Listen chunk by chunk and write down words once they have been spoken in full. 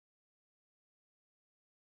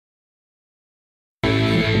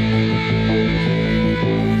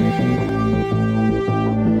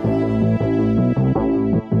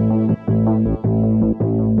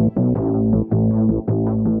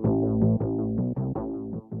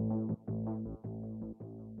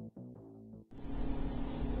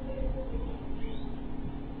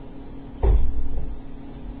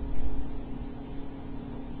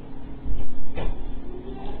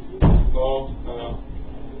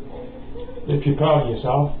If you're proud of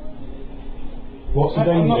yourself. What's the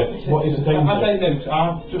danger? What is the danger? I don't know.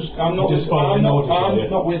 I'm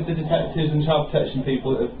not with the detectives and child protection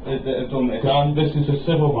people that have done this. This is a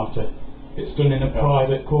civil matter. It's done in a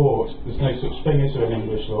private court. There's no such thing as in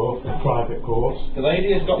English law, a private court. The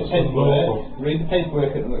lady has got the paperwork. Read the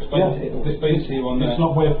paperwork and it'll explain to you on there. It's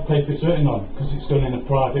not where the paper's written on, because it's done in a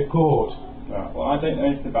private court. Right, well, I don't know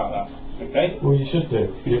anything about that. Okay? Well, you should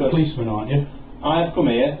do. You're a policeman, aren't you? I have come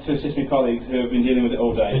here to assist my colleagues who have been dealing with it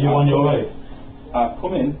all day. Are you on your way? I've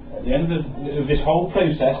come in at the end of this whole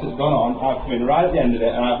process that's gone on. I've come in right at the end of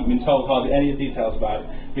it, and I haven't been told hardly any of the details about it.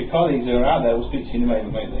 My colleagues who are out there will speak to you in a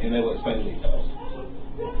moment, won't they? And they will explain the details.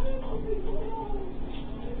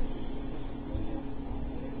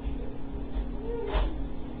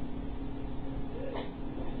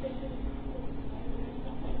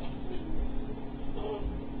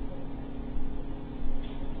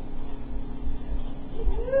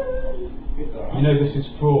 You know this is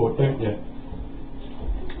fraud, don't you?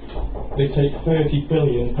 They take £30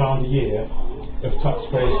 billion a year of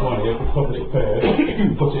taxpayers' money, of the public purse,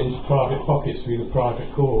 and put it into private pockets through the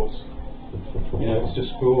private courts. You know, it's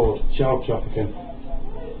just fraud, child trafficking.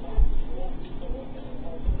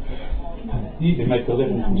 They make a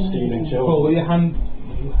living from stealing children. Paul, your hand.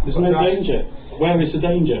 There's no danger. Where is the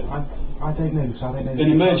danger? I don't know, so I don't know.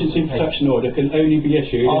 An emergency protection order can only be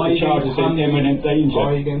issued if the child is in imminent danger.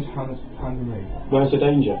 Are you going to hand me? Where's the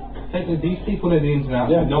danger? These people know the ins and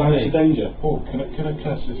outs. Yeah, where's the danger? Paul, can I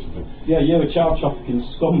listen to this? Yeah, you're a child trafficking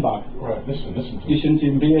scumbag. Right, listen to You shouldn't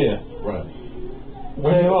even be here. Right.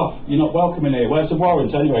 Clear off. You're not welcome in here. Where's the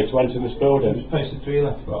warrant anyway to enter this building? Just posted 3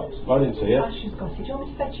 letterbox. I didn't see it. Asher's got it. Do you want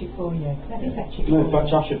me to fetch it for you? Let me fetch it No, for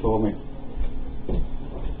fetch Asher for me.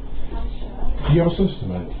 Do you have a solicitor,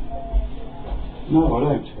 mate? No, I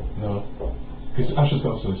don't. No. Because Asher's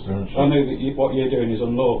got a solicitor, hasn't she? I know that what you're doing is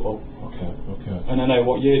unlawful. Okay, okay. And I know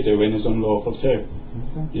what you're doing is unlawful too.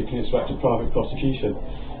 Okay. You can expect a private prosecution.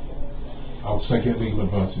 I'll take it legal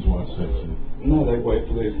advice is what I'd say to you. No, they wait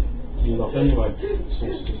for the lot anyway.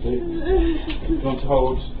 Solicitors do. You want to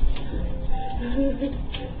hold?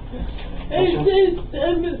 It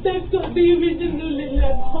says they've got the original in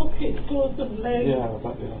their pockets or something. Yeah, I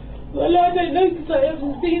bet they are. Well, I don't know because I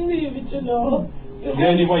haven't seen the original. The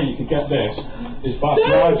only way you can get this is by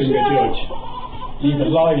bribing a judge. Either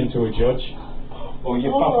lying to a judge or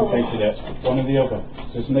you've fabricated it, one or the other.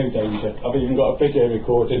 There's no danger. I've even got a video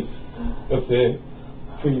recording of the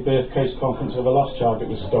pre-birth case conference of the last child that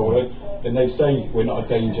was stolen, and they say we're not a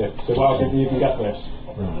danger. So how did we even get this?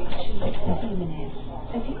 Have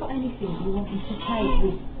you got anything you want me to take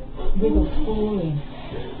with us for him?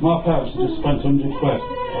 My parents just spent 100 quid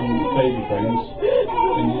on baby things,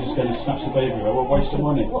 and you're just going to snatch the baby away. What a waste of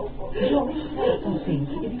money. What, do you want me to take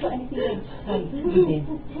something? Have you got anything else to take with him?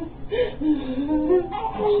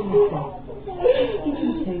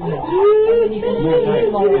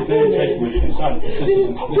 No, they're taking with consent. This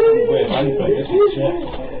isn't worth anything, this is shit.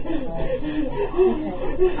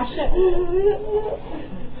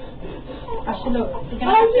 Asher, look,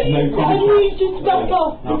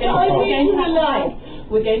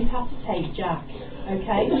 we're going to have to take Jack,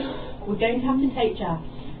 okay? We're going to have to take Jack.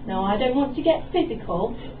 Now, I don't want to get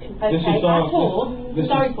physical, okay, at all.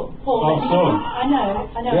 Sorry, Paul. I know.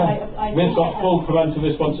 Yeah. We've got full parental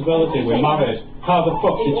responsibility. We're married. How the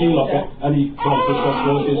fuck did you not get any parental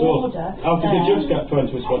responsibility as well? How did the judge get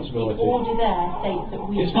parental responsibility? The order there states that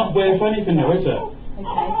we... It's not worth anything though, is it?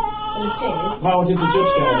 Okay. Well, it is. How did the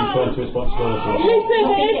judge get any parental responsibility? Listen,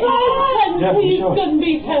 if I was 10, he's going to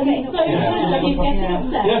be 10.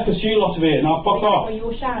 Yeah, because you lot of it. Now, fuck off.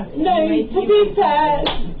 You're shouting. No, to be fair...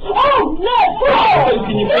 Oh, no!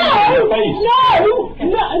 Can you face your face? No!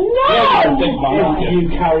 Yeah, big man. You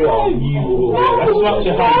carry on, you will. That's not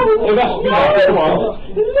your hand. Arrest me now, come on.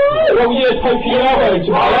 Well, you're poking your elbow to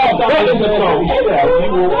my arm. That is assault. You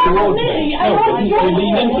walk towards me. No, but you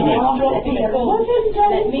lean into me.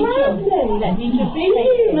 Let me just be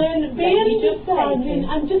human, be understanding,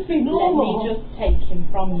 and just be normal. Let me just take him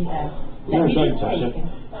from you then. No, don't, Tasha.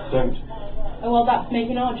 Don't. Oh, well, that's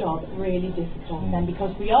making our job really difficult then,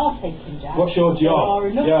 because we are taking Jack. What's your job? There are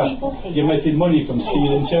enough people here. You're making money from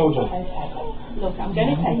stealing children. Okay. Look, I'm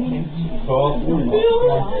going to take him. Paul,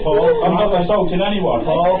 I'm not assaulting anyone.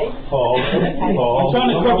 Paul. I'm trying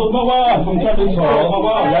to cuddle my wife. I'm trying to cuddle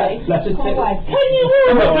my wife. Let us take... Can you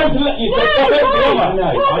I'm not going to let you take it. I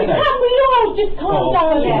know. Can we all just calm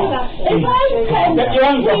down? If I'm 10, get your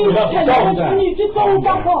hands off me, that's assault. can you just all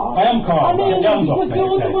back off? I am calm. I mean, Get your hands off because me.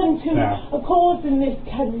 you're the ones who are causing this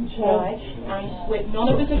tension. Right, and none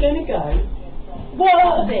of us are going to go.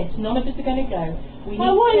 What? None of us are going to go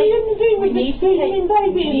Well, what are you going to do with the screaming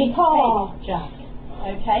baby in the car? Jack,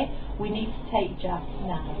 okay? We need to take Jack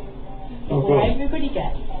now. Oh, Before God. everybody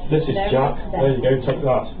gets. This is Jack. There you go, take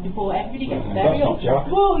that. Before everybody gets That's very not Jack.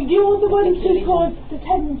 Well, you're the one who caused the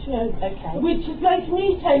tension. Okay. Which is making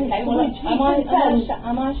me tense. Okay, well, which am I shouting?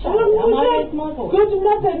 Am I raising my voice? Good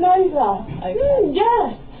mother knows that. Okay.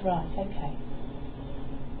 Yes. Right, okay.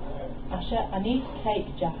 Asha, I need to take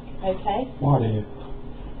Jack, okay? Why do you?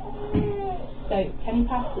 So, can you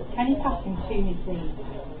pass him to me, please?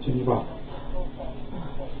 To your back.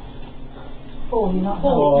 Paul, you're not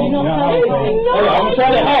Oh, helping. You're not no, helping. no. I'm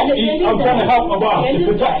trying to help. I'm trying to help my wife to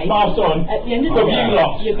protect my son At the end of from the you day,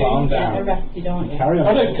 lot. you're going to Calm get down. arrested, aren't you? Carry on.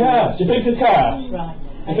 I don't care. Do you think I care? Right.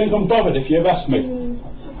 I think I'm bothered if you arrest me.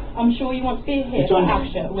 I'm sure you want to be here You're for trying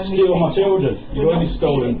Asha to when we steal take my children. You've We're only not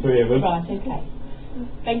stolen stealing. 3 of them. Right, okay.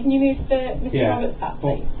 Then can you move Mr. Yeah. Roberts back,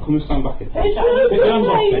 Well, please? come and stand back here. It's Put your hands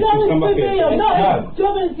off me. no, Just come back for here. me. I'm not No. as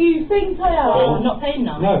dumb as you think I am. Oh, I'm not saying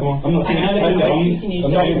no. No, I'm not doing anything.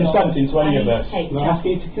 I'm not even consenting to any of this. I'm not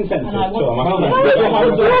asking you to consent to And I it, so I'm want asking to- you Put your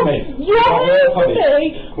hands off me. You're Come me,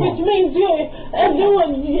 which means you,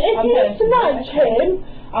 everyone, if you snatch him,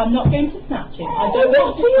 I'm not going to snatch him. I then don't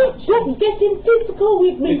what want are to you just getting physical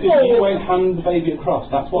with me because you for? won't hand the baby across,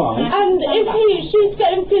 that's why. And if she's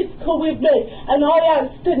getting physical with me, and I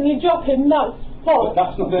accidentally drop him, that's But fine.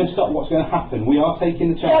 that's not going to stop what's going to happen. We are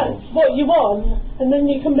taking the child. That's what you want, and then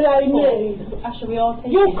you can blame me. Asha, we are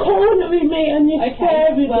taking You're cornering me and you're Okay,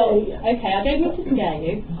 scaring well, me. okay, I don't mean to scare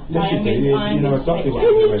you. Yes, you do. You know exactly what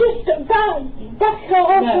Can you're you doing. just back her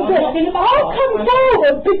off No, a I'm bit? not gonna back I'll off. come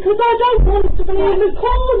forward because I don't want to be in the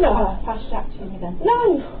corner. Pass Jack to me then.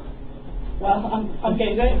 No. Well, I'm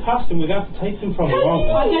Okay, going don't pass them, we're going to have to take them from you, aren't we?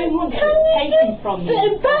 I don't want to take him from you.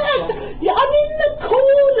 Sit back. Asha. Yeah, I'm in the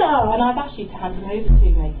corner. And I've asked you to hand him over to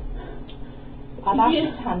me. I've asked you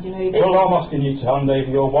to hand him over. Well, I'm asking you to hand over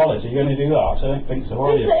your wallet. Are you going to do that? I don't think so,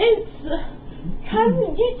 are you?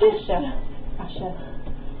 Can you just... Asha,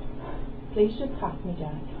 please just pass me,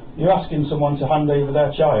 Jack. You're asking someone to hand over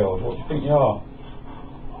their child. What do you think you are?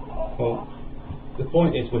 Well, the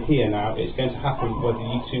point is we're here now. It's going to happen whether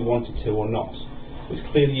you two wanted to or not, which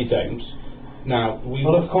clearly you don't. Now,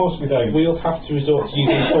 Well, of course we don't. we'll have to resort to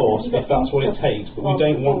using force if that's what it takes, but we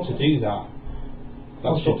don't want to do that.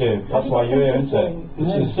 That's what you do. That's why you're here, isn't it? This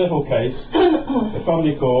is a civil case. The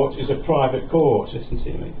family court is a private court. Listen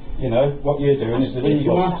to me. You know, what you're doing is If your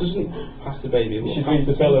illegal. wife doesn't pass the baby, You we'll should have read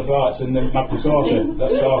the to- Bill of Rights and the Magna Carta.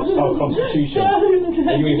 That's our constitution.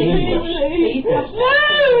 Are you even English? Please pass No!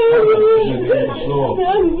 English law.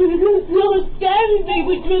 No, because you're scaring me,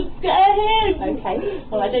 which will scare him. Okay,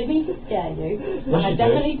 well I don't mean to scare you. Yes, And I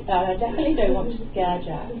you do. definitely don't want to scare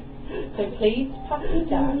Jack. So please pass me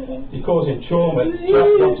Jack. You're causing trauma. Jack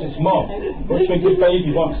wants its mum. What do you think a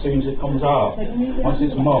baby wants as soon as it comes out? Wants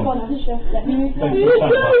its mum. Come on, Asha, let me move Don't you. You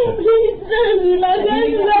consent, don't, Asha. please do. I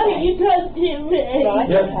don't like you touching me. Right,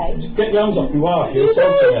 Yeah, okay. just get your hands off your wife. You're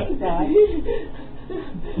assaulting her.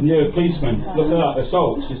 Right. And you're a policeman. Look at that,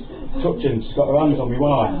 assault. She's touching. She's got her hands on my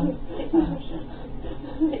wife. Sit down,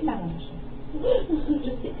 Asha. Sit down, Asha.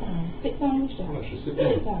 Just sit down. Sit down, Asha. Sit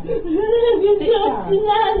down.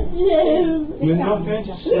 We're not going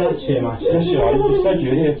to snatch him, Yes, Asha. you are. You said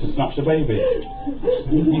you're here to snatch the baby.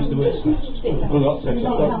 Use the word snatch. Well, that's it.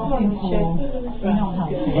 Not helping, Asha. Not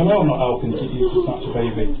helping. I know I'm not helping you to snatch a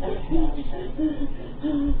baby.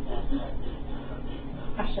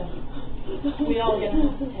 Asha, we are going to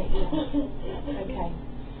have to take you. Okay.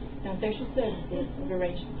 Now, social services have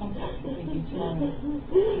arranged to contact with you tomorrow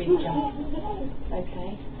with Jack.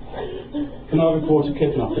 Okay? Can I report a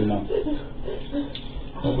kidnapping then?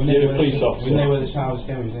 We You're a police officer. We know where the child's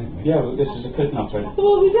going, don't we? Yeah, but this is a kidnapping.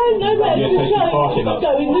 Well, we don't know where You're the taking part in child's it.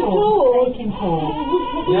 going at all.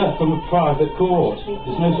 Yeah, from a private court.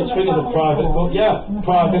 There's no such thing as a private court. Yeah,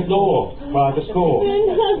 private law, private court. Yeah,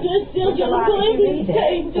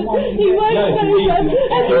 if you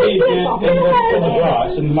read in the Bill of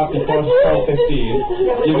Rights and Magna Carta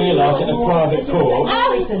 1215, you realise that a private court,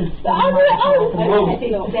 they're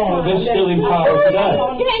still in power today.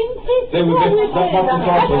 They were that Magna Carta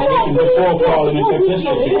was written before Parliament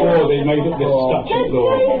existed, before they made up this statute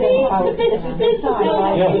law.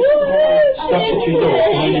 Yeah, statutory law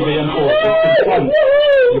can only be enforced with consent.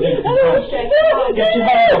 You don't consent. Get your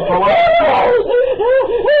hands off my wife.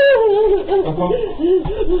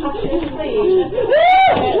 Asha, please.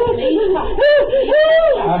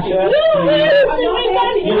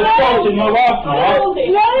 You're assaulting my wife now.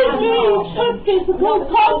 Physical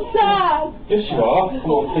contact. Yes, you are.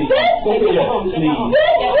 Come on, please. Look at you, please.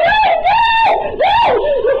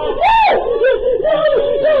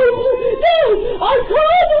 I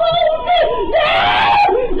can't hold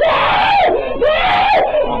it!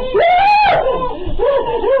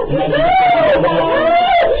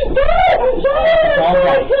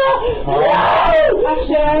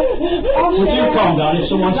 Would you calm down if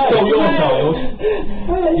someone stole your child,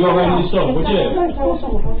 your only son, would you?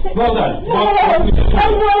 Well then, I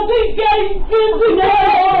wasn't getting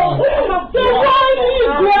physical! So why are you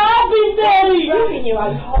grabbing me? you're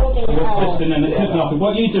assisting in a kidnapping.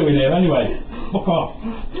 What are you doing here anyway? Fuck off.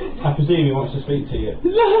 I presume he wants to speak to you.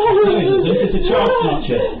 No! It's a child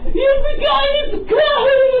snatcher. You forgot his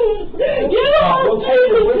clothes! You We'll lost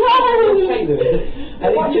his take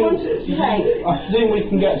them. What do you want us to take? I presume we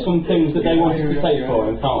can get some things that they want us to take for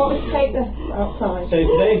him, can't What we? would take the outside? So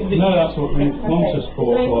No, that's what we want us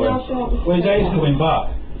for him. Well, is there He's anything, coming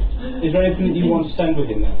back. is there anything that you want to send with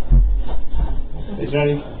him then? Is there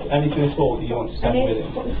anything at all that you want to send with him?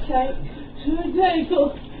 What would you take? Take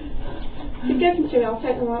off. If you give them to me, I'll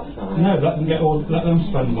take them outside. No, let them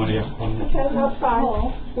spend money on Okay, that's fine.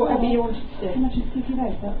 Whatever you wanted to do. Can I just give you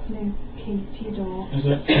those? That's new keys to your door. Is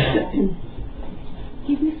it?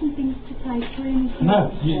 Give me some things to take for him. No,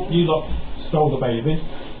 you lot stole the baby.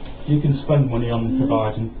 You can spend money on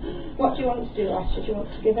providing. What do you want to do, Asher? Do you want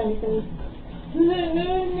to give anything?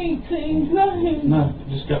 Anything, nothing. No,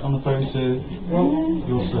 just get on the phone to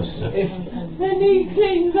your solicitor.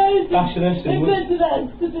 Anything, nothing. Asher, listen, If there's an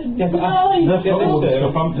accident, Yeah, but tonight. They've got all the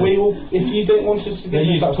stuff, haven't they? we will, if you don't want us to They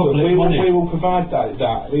give use us that stuff, public money. we will provide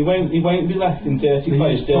that. We won't be left in dirty They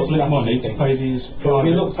place. use public money to pay these We'll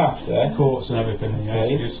be private looked after. courts and everything. Yeah,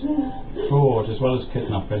 Okay. it's fraud as well as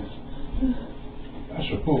kidnapping.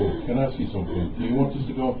 Asher, Paul, can I ask you something? Do you want us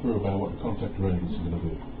to go through about what the contact arrangements are going to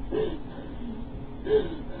be?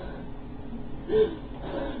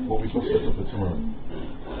 What we've got set up for tomorrow?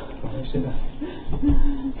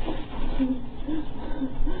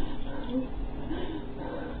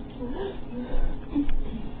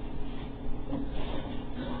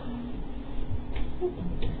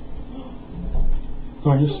 Go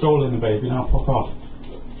on, you've stolen the baby, now fuck off.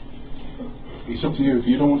 It's up to you. If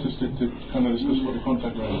you don't want us to kind of discuss what the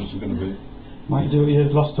contact arrangements are going to be, Might do what you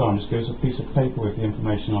did last time, just give us a piece of paper with the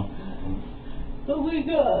information on. But we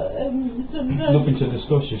got, sometimes, Nothing to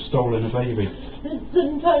discuss, you've stolen a baby.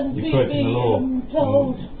 sometimes You've we broken the law.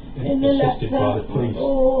 told in the Assisted by the letter, police.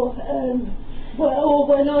 or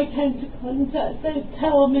when I came to contact, they'd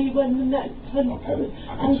tell me when the next one okay. was,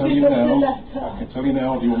 I and can tell give you us the now. letter. I can tell you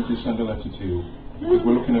now. Do you want me to send a letter to you? Because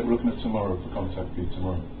we're looking at tomorrow for contact for you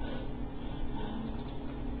tomorrow.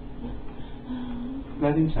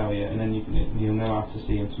 Let him tell you, and then you'll know how to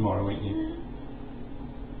see him tomorrow, won't you?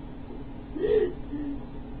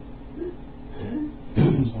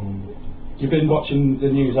 You've been watching the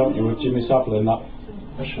news, haven't you, with Jimmy Savile and that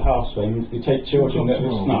house thing? They take children that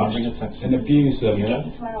are snatched and abuse them. Yeah.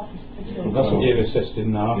 That's what you're assisting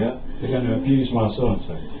now. Yeah. They're going to abuse my son.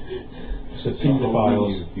 It's a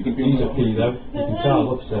paedophiles. You can be He's a on pedo. You can tell,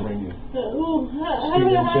 look at I'll him. ring you.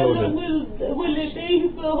 Stealing How children. long will it be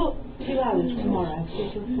for? 2 hours tomorrow, 2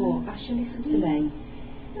 till 4. Ashley, listen to me.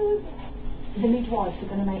 The midwives are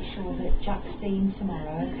going to make sure that Jack's seen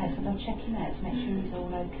tomorrow, okay? So they'll check him out to make sure he's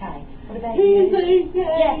all okay. What about He's you?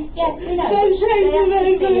 okay. Yeah, we know. Don't take They him have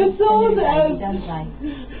to over see the him sword the out. baby, don't they?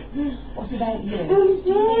 What about you? I'm Do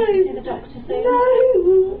you need sorry. to see the doctor soon? No.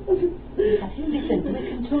 Listen, we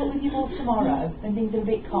can talk with you all tomorrow when things are a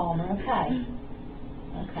bit calmer, okay?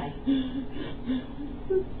 Okay.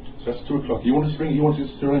 So that's 2 o'clock. You want us to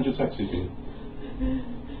arrange a taxi for you?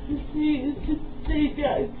 See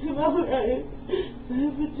Jack tomorrow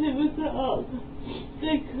for 2 o'clock.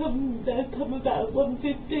 They come about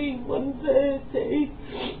 1:15, 1:30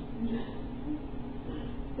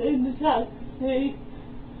 in the taxi.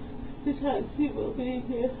 The taxi will be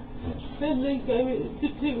here. Then they go to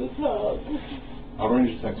 2 o'clock. I'll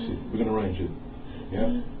arrange a taxi. We're going to arrange it.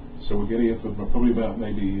 Yeah? So we'll get here for probably about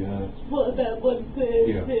maybe... What about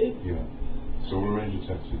 1:30? Yeah. So we'll arrange a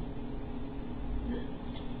taxi.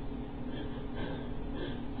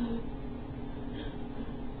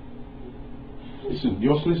 Listen,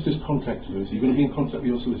 your solicitor's contacted us. You're going to be in contact with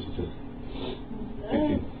your solicitor. Thank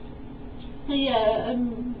you. Yeah,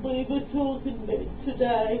 we were talking a bit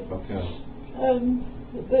today. Okay.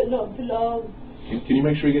 But not for long. Can you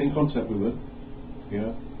make sure you get in contact with her?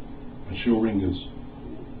 Yeah? And she'll ring us.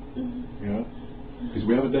 Yeah? Because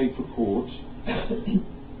we have a date for court.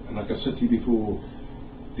 And like I said to you before,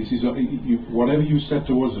 this is whatever you said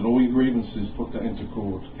to us and all your grievances, put that into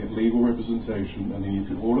court. Get legal representation, and then you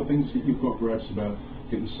can all the things that you've got gripes about,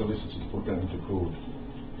 get the solicitor to put that into court.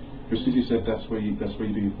 Just as you said, that's where you do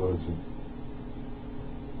your voting.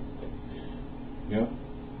 Yeah?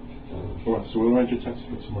 Alright, so we'll arrange a taxi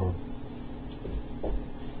for tomorrow.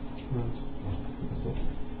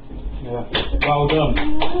 Yeah. Well done.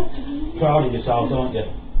 Proud of yourselves, aren't you?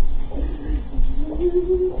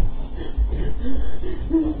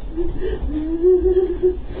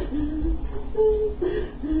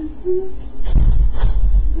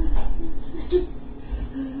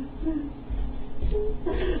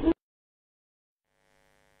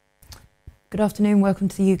 Good afternoon, welcome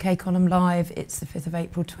to the UK Column Live. It's the 5th of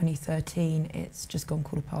April 2013. It's just gone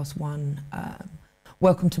 1:15.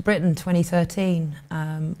 Welcome to Britain 2013.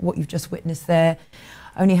 What you've just witnessed there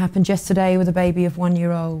only happened yesterday with a baby of 1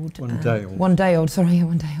 year old. 1 day old. 1 day old, sorry, yeah,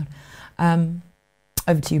 1 day old.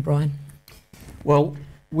 Over to you, Brian. Well,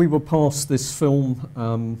 we were past this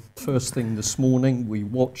film first thing this morning. We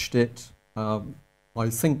watched it. I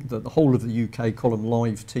think that the whole of the UK Column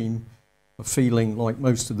Live team are feeling like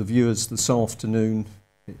most of the viewers this afternoon,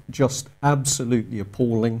 just absolutely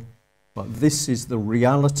appalling. But this is the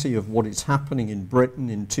reality of what is happening in Britain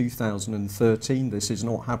in 2013. This is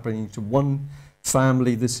not happening to one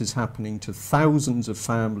family, this is happening to thousands of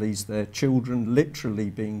families, their children literally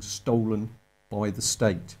being stolen by the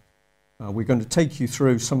state. We're going to take you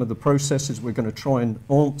through some of the processes. We're going to try and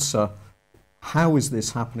answer, how is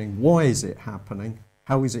this happening? Why is it happening?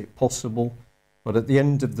 How is it possible? But at the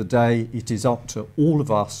end of the day, it is up to all of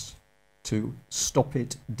us to stop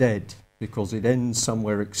it dead, because it ends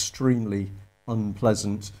somewhere extremely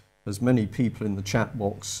unpleasant, as many people in the chat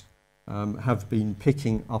box have been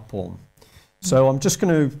picking up on. So I'm just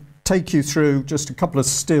going to take you through just a couple of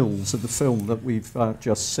stills of the film that we've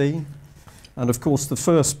just seen. And of course, the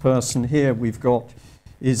first person here we've got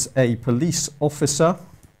is a police officer.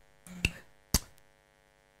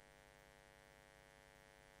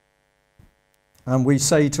 And we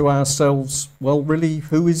say to ourselves, well, really,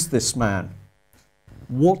 who is this man?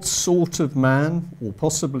 What sort of man, or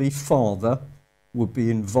possibly father, would be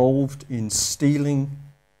involved in stealing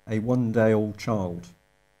a 1-day-old child?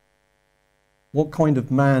 What kind of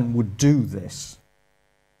man would do this?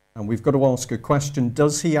 And we've got to ask a question,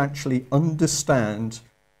 does he actually understand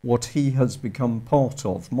what he has become part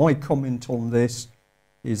of? My comment on this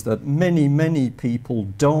is that many, many people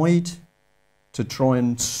died to try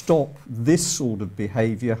and stop this sort of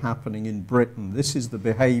behaviour happening in Britain. This is the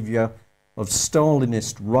behaviour of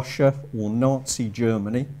Stalinist Russia or Nazi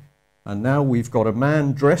Germany. And now we've got a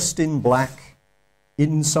man dressed in black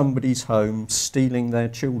in somebody's home stealing their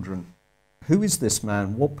children. Who is this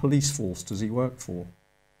man? What police force does he work for?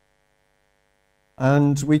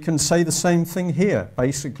 And we can say the same thing here.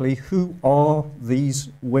 Basically, who are these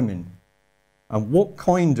women? And what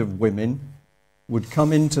kind of women would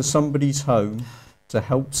come into somebody's home to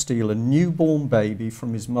help steal a newborn baby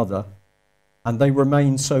from his mother, and they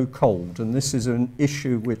remain so cold? And this is an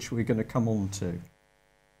issue which we're going to come on to.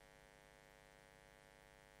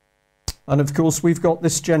 And of course, we've got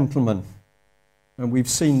this gentleman, and we've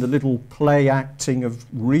seen the little play acting of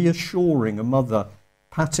reassuring a mother,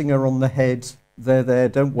 patting her on the head. There,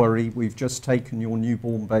 don't worry, we've just taken your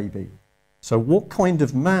newborn baby. So what kind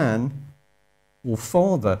of man or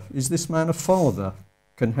father, is this man a father,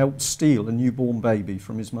 can help steal a newborn baby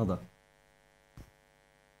from his mother?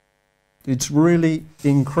 It's really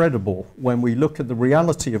incredible when we look at the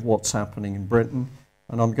reality of what's happening in Britain.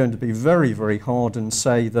 And I'm going to be very, very hard and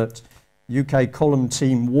say that UK Column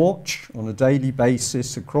team watch on a daily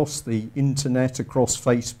basis across the internet, across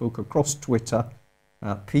Facebook, across Twitter,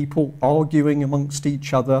 people arguing amongst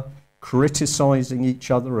each other, criticising each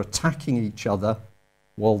other, attacking each other.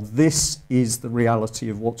 Well, this is the reality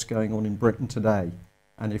of what's going on in Britain today.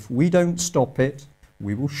 And if we don't stop it,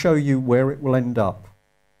 we will show you where it will end up.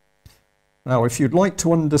 Now, if you'd like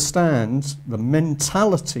to understand the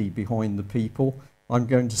mentality behind the people, I'm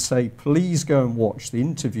going to say, please go and watch the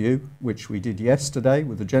interview, which we did yesterday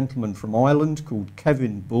with a gentleman from Ireland called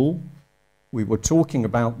Kevin Bull. We were talking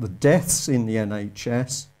about the deaths in the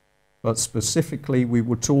NHS, but specifically we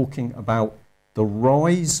were talking about the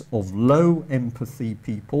rise of low empathy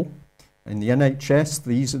people. In the NHS,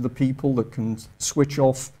 these are the people that can switch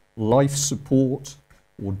off life support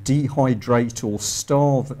or dehydrate or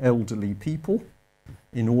starve elderly people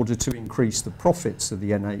in order to increase the profits of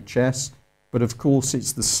the NHS. But of course,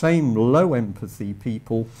 it's the same low empathy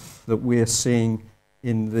people that we're seeing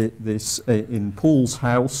in in Paul's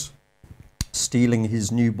house stealing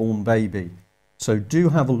his newborn baby. So do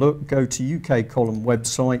have a look, go to UK Column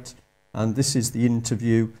website, and this is the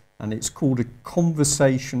interview, and it's called A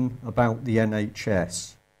Conversation About the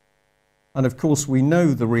NHS. And of course we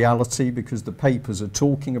know the reality because the papers are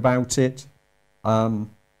talking about it.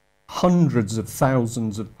 Hundreds of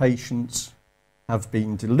thousands of patients have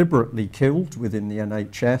been deliberately killed within the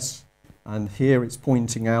NHS. and here it's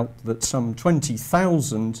pointing out that some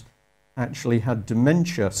 20,000 actually had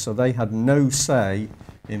dementia, so they had no say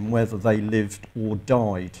in whether they lived or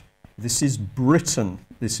died. This is Britain.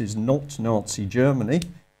 This is not Nazi Germany,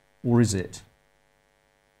 or is it?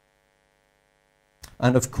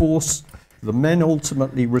 And of course, the men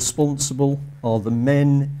ultimately responsible are the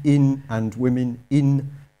men in and women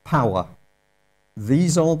in power.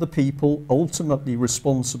 These are the people ultimately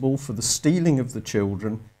responsible for the stealing of the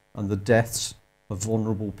children and the deaths of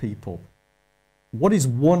vulnerable people. What is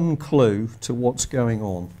one clue to what's going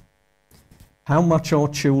on? How much are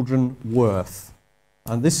children worth?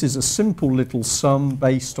 And this is a simple little sum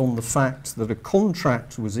based on the fact that a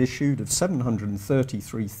contract was issued of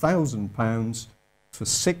 £733,000 for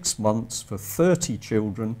 6 months for 30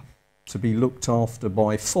 children to be looked after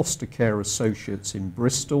by foster care associates in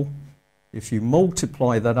Bristol. If you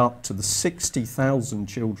multiply that up to the 60,000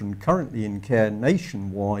 children currently in care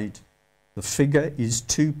nationwide, the figure is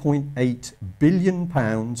 £2.8 billion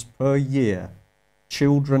per year.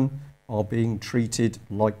 Children are being treated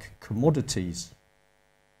like commodities.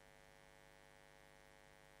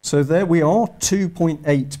 So there we are,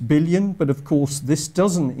 2.8 billion, but of course this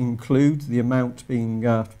doesn't include the amount being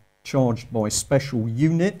charged by special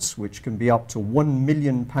units, which can be up to £1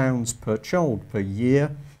 million per child per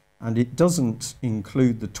year, and it doesn't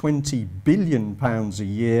include the £20 billion a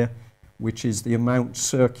year, which is the amount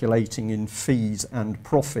circulating in fees and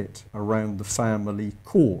profit around the family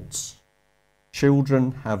courts.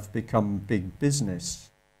 Children have become big business.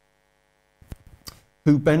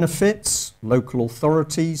 Who benefits? Local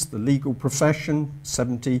authorities, the legal profession,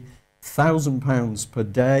 £70,000 per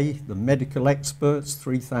day, the medical experts,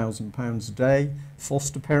 £3,000 a day,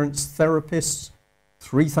 foster parents, therapists,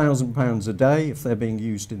 £3,000 a day if they're being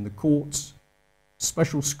used in the courts,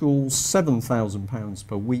 special schools, £7,000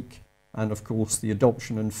 per week, and of course the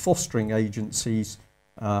adoption and fostering agencies,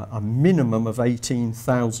 a minimum of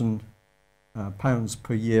 £18,000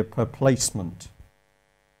 per year per placement.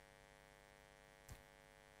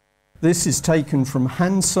 This is taken from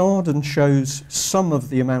Hansard and shows some of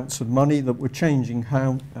the amounts of money that were changing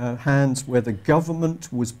hands where the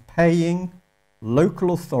government was paying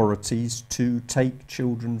local authorities to take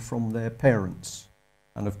children from their parents.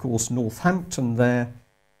 And of course Northampton there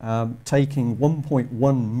taking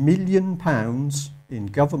 £1.1 million in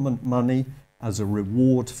government money as a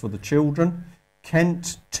reward for the children.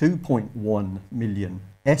 Kent 2.1 million,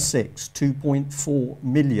 Essex 2.4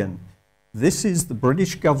 million. This is the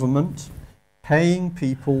British government paying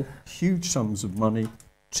people huge sums of money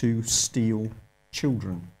to steal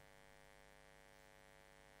children.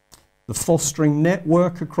 The fostering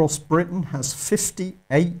network across Britain has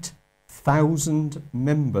 58,000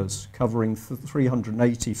 members covering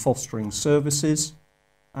 380 fostering services,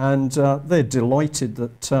 and they're delighted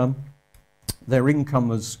that their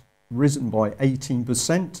income has risen by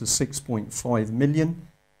 18% to 6.5 million.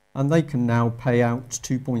 And they can now pay out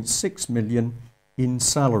 2.6 million in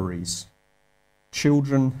salaries.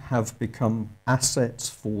 Children have become assets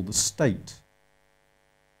for the state.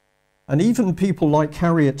 And even people like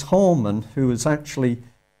Harriet Harman, who has actually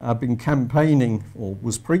been campaigning, or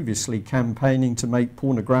was previously campaigning to make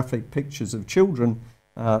pornographic pictures of children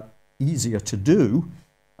easier to do,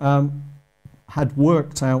 had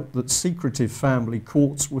worked out that secretive family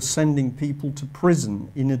courts were sending people to prison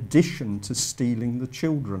in addition to stealing the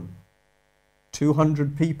children.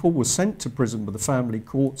 200 people were sent to prison by the family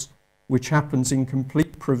courts, which happens in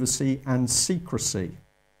complete privacy and secrecy.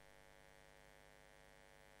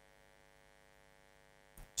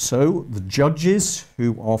 So the judges,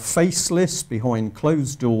 who are faceless behind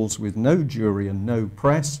closed doors with no jury and no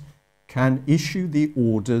press, can issue the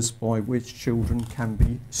orders by which children can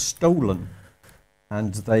be stolen.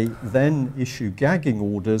 And they then issue gagging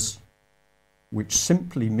orders, which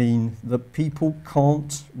simply mean that people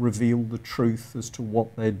can't reveal the truth as to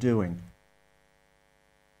what they're doing.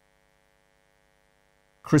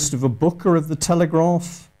 Christopher Booker of The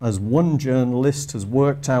Telegraph, as one journalist, has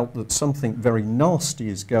worked out that something very nasty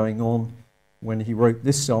is going on when he wrote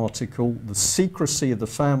this article: "The secrecy of the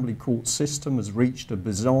family court system has reached a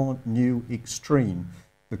bizarre new extreme.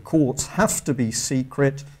 The courts have to be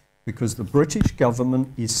secret because the British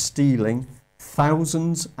government is stealing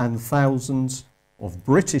thousands and thousands of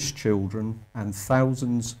British children and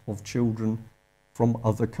thousands of children from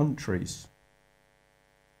other countries."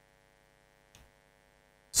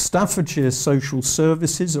 Staffordshire Social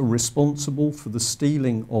Services are responsible for the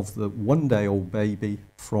stealing of the one-day-old baby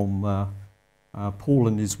from Paul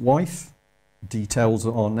and his wife. Details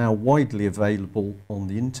are now widely available on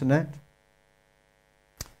the internet.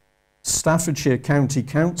 Staffordshire County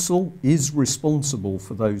Council is responsible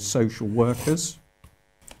for those social workers,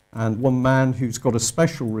 and one man who's got a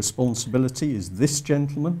special responsibility is this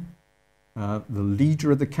gentleman, the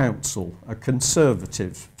leader of the council, a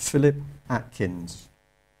Conservative, Philip Atkins.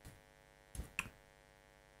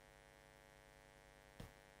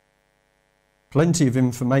 Plenty of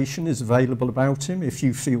information is available about him if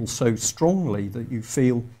you feel so strongly that you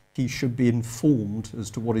feel he should be informed as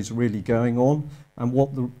to what is really going on and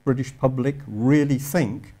what the British public really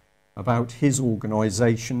think about his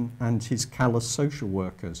organisation and his callous social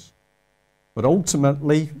workers. But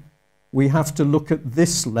ultimately, we have to look at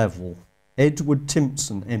this level. Edward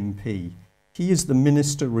Timpson MP. He is the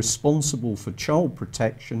minister responsible for child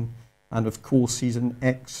protection, and of course he's an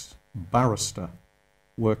ex-barrister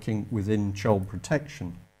working within child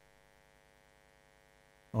protection.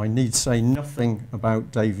 I need say nothing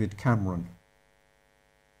about David Cameron.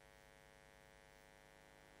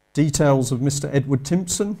 Details of Mr. Edward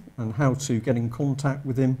Timpson and how to get in contact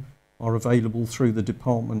with him are available through the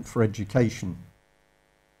Department for Education.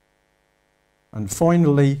 And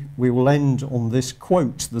finally, we will end on this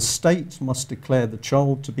quote: "The state must declare the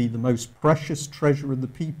child to be the most precious treasure of the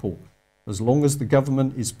people. As long as the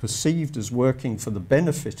government is perceived as working for the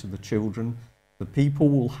benefit of the children, the people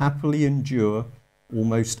will happily endure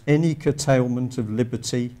almost any curtailment of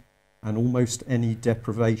liberty and almost any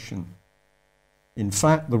deprivation." In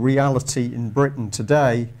fact, the reality in Britain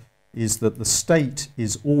today is that the state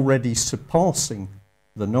is already surpassing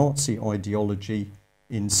the Nazi ideology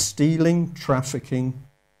in stealing, trafficking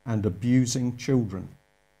and abusing children.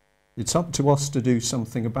 It's up to us to do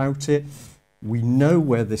something about it. We know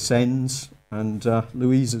where this ends, and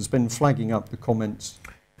Louise has been flagging up the comments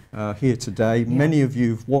here today. Yeah. Many of you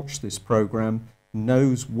who've watched this programme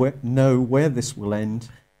know where this will end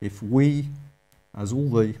if we, as all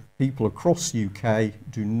the people across UK,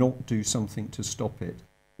 do not do something to stop it.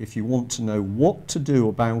 If you want to know what to do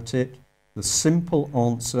about it, the simple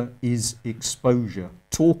answer is exposure.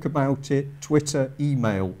 Talk about it, Twitter,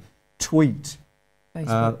 email, tweet,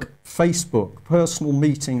 Facebook, personal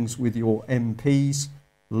meetings with your MPs.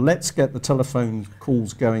 Let's get the telephone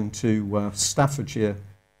calls going to Staffordshire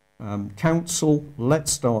Council.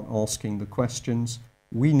 Let's start asking the questions.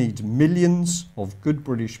 We need millions of good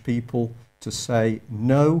British people to say,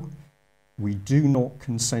 no, we do not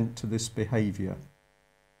consent to this behaviour.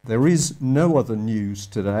 There is no other news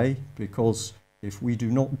today, because if we do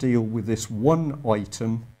not deal with this one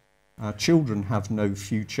item, our children have no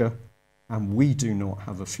future and we do not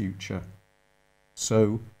have a future.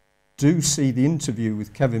 So do see the interview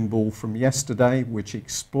with Kevin Ball from yesterday, which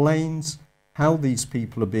explains how these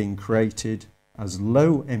people are being created as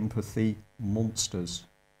low empathy monsters.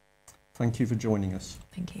 Thank you for joining us.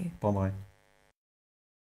 Thank you. Bye-bye.